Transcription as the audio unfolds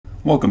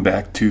Welcome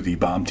back to the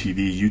Bomb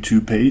TV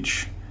YouTube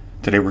page.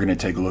 Today we're going to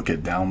take a look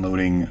at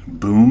downloading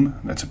Boom.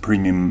 That's a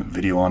premium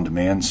video on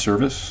demand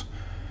service.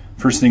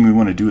 First thing we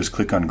want to do is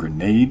click on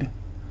Grenade.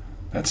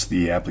 That's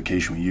the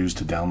application we use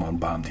to download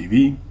Bomb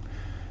TV.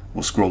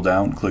 We'll scroll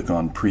down, click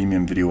on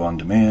Premium Video on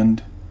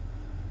Demand.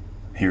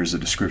 Here's a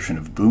description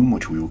of Boom,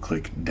 which we will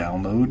click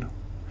Download.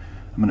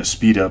 I'm going to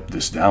speed up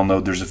this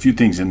download. There's a few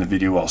things in the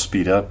video I'll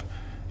speed up.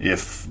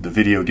 If the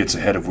video gets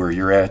ahead of where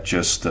you're at,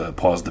 just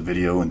pause the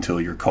video until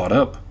you're caught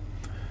up.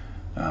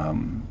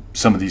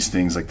 Some of these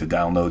things, like the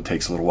download,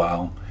 takes a little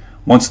while.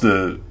 Once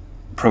the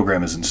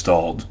program is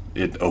installed,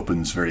 it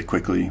opens very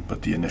quickly,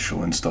 but the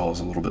initial install is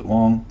a little bit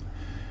long.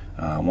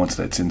 Once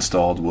that's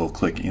installed, we'll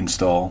click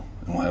Install,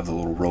 and we'll have the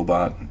little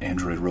robot,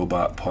 Android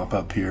robot, pop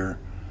up here.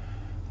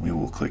 We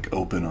will click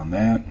Open on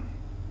that,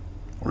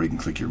 or you can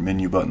click your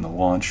menu button to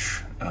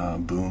launch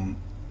Boom.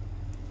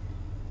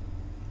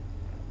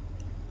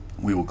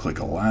 We will click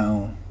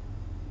Allow.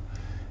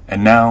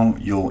 And now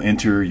you'll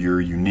enter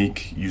your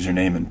unique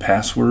username and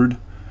password.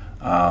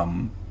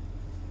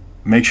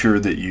 Make sure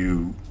that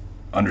you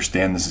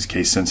understand this is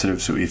case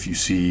sensitive, so if you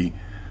see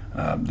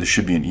there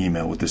should be an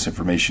email with this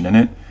information in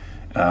it.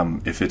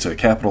 If it's a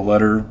capital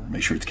letter,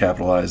 make sure it's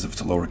capitalized. If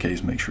it's a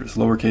lowercase, make sure it's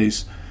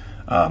lowercase.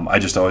 I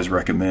just always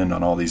recommend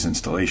on all these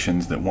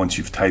installations that once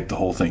you've typed the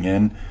whole thing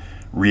in,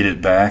 read it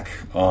back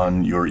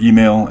on your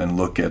email and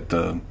look at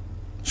the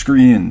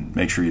screen and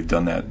make sure you've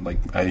done that. Like,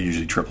 I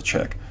usually triple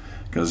check,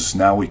 because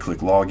now we click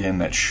login.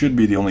 That should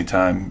be the only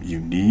time you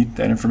need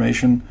that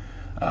information.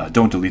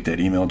 Don't delete that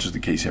email just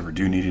in case you ever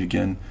do need it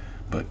again,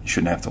 but you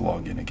shouldn't have to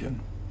log in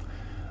again.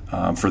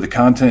 For the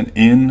content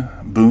in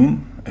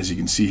Boom, as you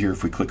can see here,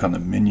 if we click on the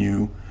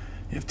menu,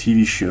 you have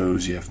TV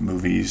shows, you have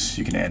movies,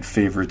 you can add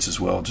favorites as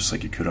well, just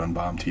like you could on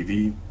Bomb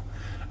TV.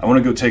 I want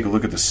to go take a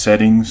look at the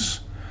settings.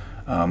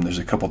 There's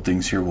a couple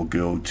things here. We'll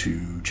go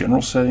to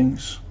General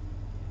Settings.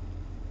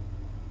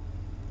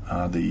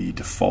 The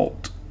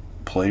default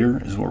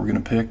player is what we're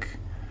going to pick.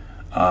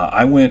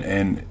 I went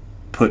and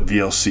put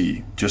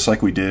VLC, just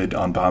like we did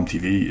on Bomb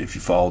TV, if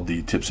you followed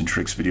the tips and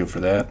tricks video for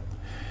that.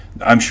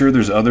 I'm sure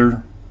there's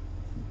other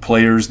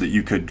players that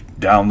you could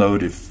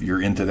download if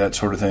you're into that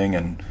sort of thing,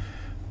 and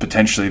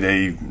potentially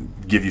they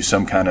give you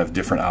some kind of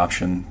different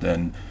option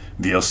than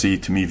VLC.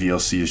 To me,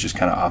 VLC is just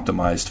kind of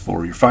optimized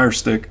for your Fire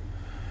Stick,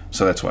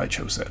 so that's why I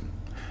chose that.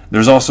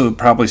 There's also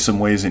probably some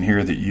ways in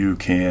here that you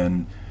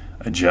can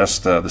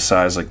adjust the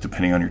size, like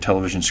depending on your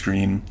television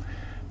screen.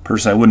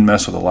 Personally, I wouldn't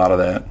mess with a lot of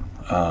that,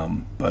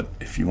 but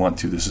if you want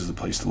to, this is the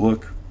place to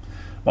look.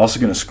 I'm also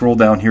going to scroll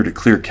down here to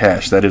clear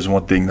cache. That is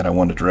one thing that I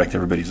want to direct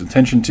everybody's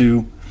attention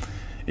to.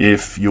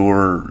 If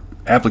your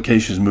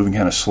application is moving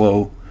kind of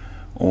slow,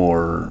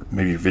 or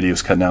maybe your video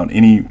is cutting out,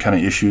 any kind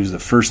of issues, the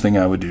first thing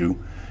I would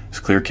do is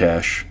clear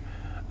cache.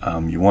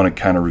 You want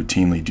to kind of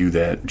routinely do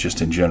that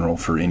just in general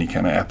for any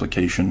kind of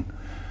application.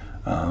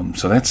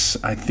 So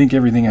that's, I think,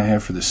 everything I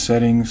have for the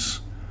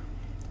settings.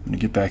 I'm going to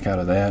get back out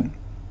of that.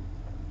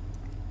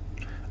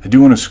 I do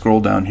want to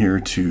scroll down here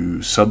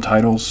to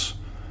subtitles.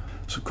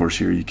 So of course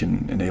here you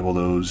can enable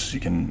those. You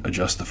can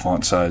adjust the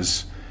font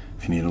size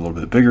if you need a little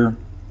bit bigger.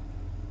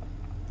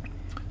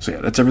 So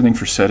yeah, that's everything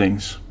for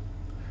settings.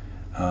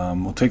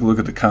 We'll take a look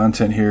at the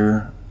content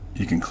here.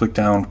 You can click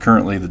down.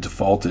 Currently the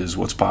default is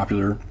what's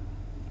popular.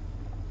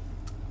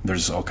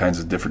 There's all kinds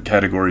of different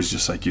categories,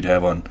 just like you'd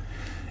have on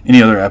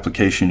any other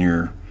application,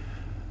 your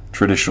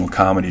traditional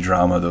comedy,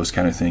 drama, those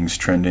kind of things,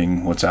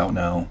 trending, what's out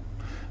now.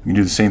 We can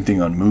do the same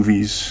thing on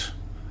movies.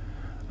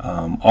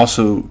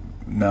 Also,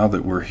 now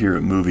that we're here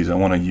at movies, I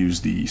want to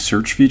use the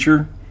search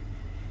feature.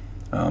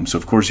 So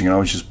of course you can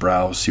always just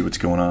browse, see what's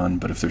going on,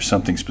 but if there's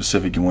something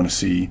specific you want to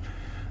see,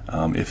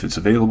 if it's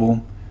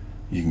available,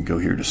 you can go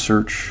here to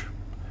search.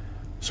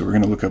 So we're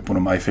going to look up one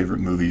of my favorite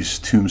movies,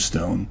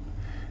 Tombstone.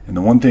 And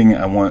the one thing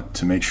I want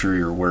to make sure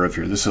you're aware of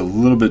here, this is a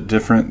little bit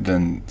different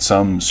than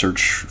some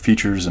search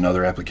features in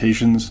other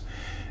applications.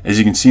 As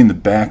you can see in the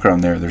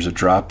background there's a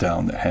drop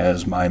down that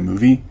has my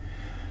movie.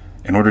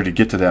 In order to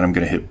get to that, I'm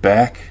going to hit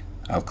back.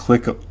 I'll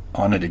click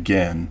on it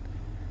again,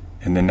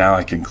 and then now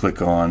I can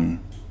click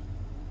on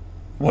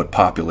what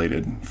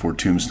populated for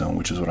Tombstone,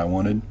 which is what I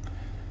wanted.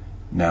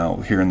 Now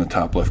here in the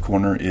top left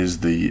corner is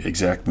the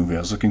exact movie I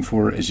was looking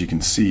for. As you can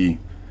see,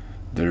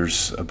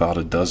 there's about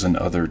a dozen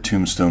other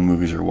Tombstone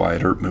movies or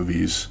Wyatt Earp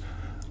movies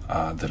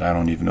that I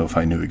don't even know if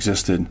I knew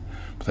existed,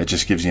 but that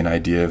just gives you an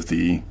idea of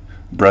the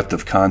breadth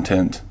of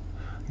content.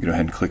 Go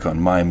ahead and click on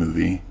my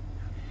movie,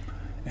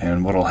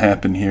 and what will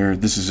happen here,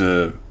 this is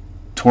a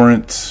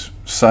torrent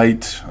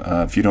site.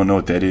 If you don't know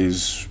what that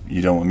is,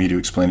 you don't want me to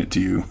explain it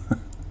to you.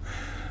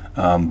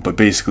 But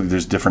basically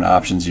there's different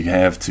options you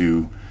have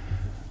to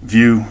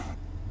view.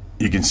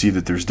 You can see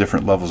that there's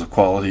different levels of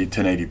quality,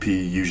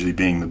 1080p usually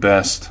being the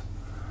best.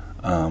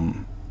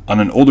 On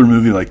an older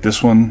movie like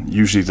this one,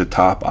 usually the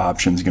top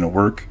option is going to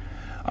work.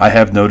 I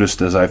have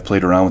noticed as I've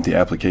played around with the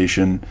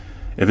application,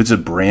 if it's a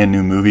brand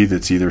new movie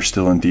that's either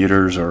still in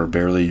theaters or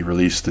barely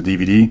released to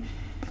DVD,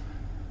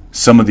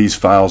 some of these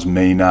files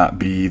may not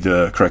be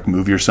the correct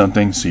movie or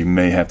something, so you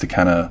may have to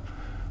kind of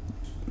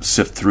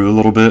sift through a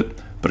little bit.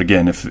 But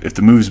again, if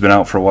the movie's been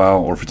out for a while,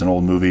 or if it's an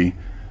old movie,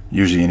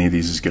 usually any of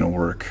these is going to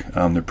work.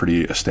 They're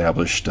pretty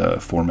established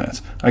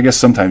formats. I guess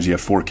sometimes you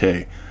have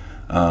 4K.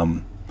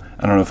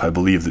 I don't know if I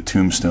believe that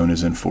Tombstone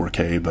is in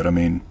 4K, but I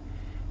mean,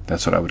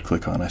 that's what I would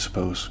click on, I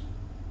suppose.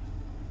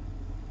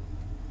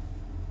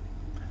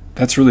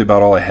 That's really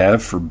about all I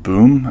have for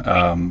Boom.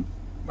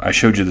 I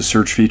showed you the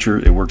search feature.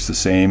 It works the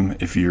same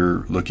if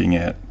you're looking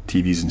at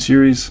TVs and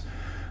series.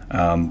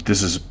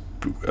 This is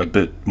a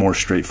bit more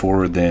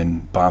straightforward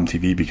than Bomb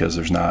TV because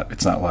it's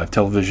not live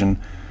television.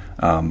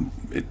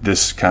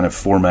 This kind of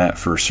format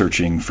for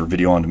searching for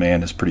video on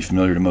demand is pretty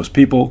familiar to most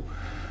people.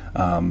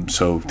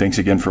 So thanks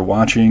again for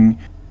watching,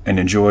 and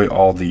enjoy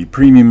all the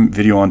premium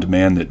video on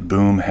demand that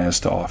Boom has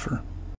to offer.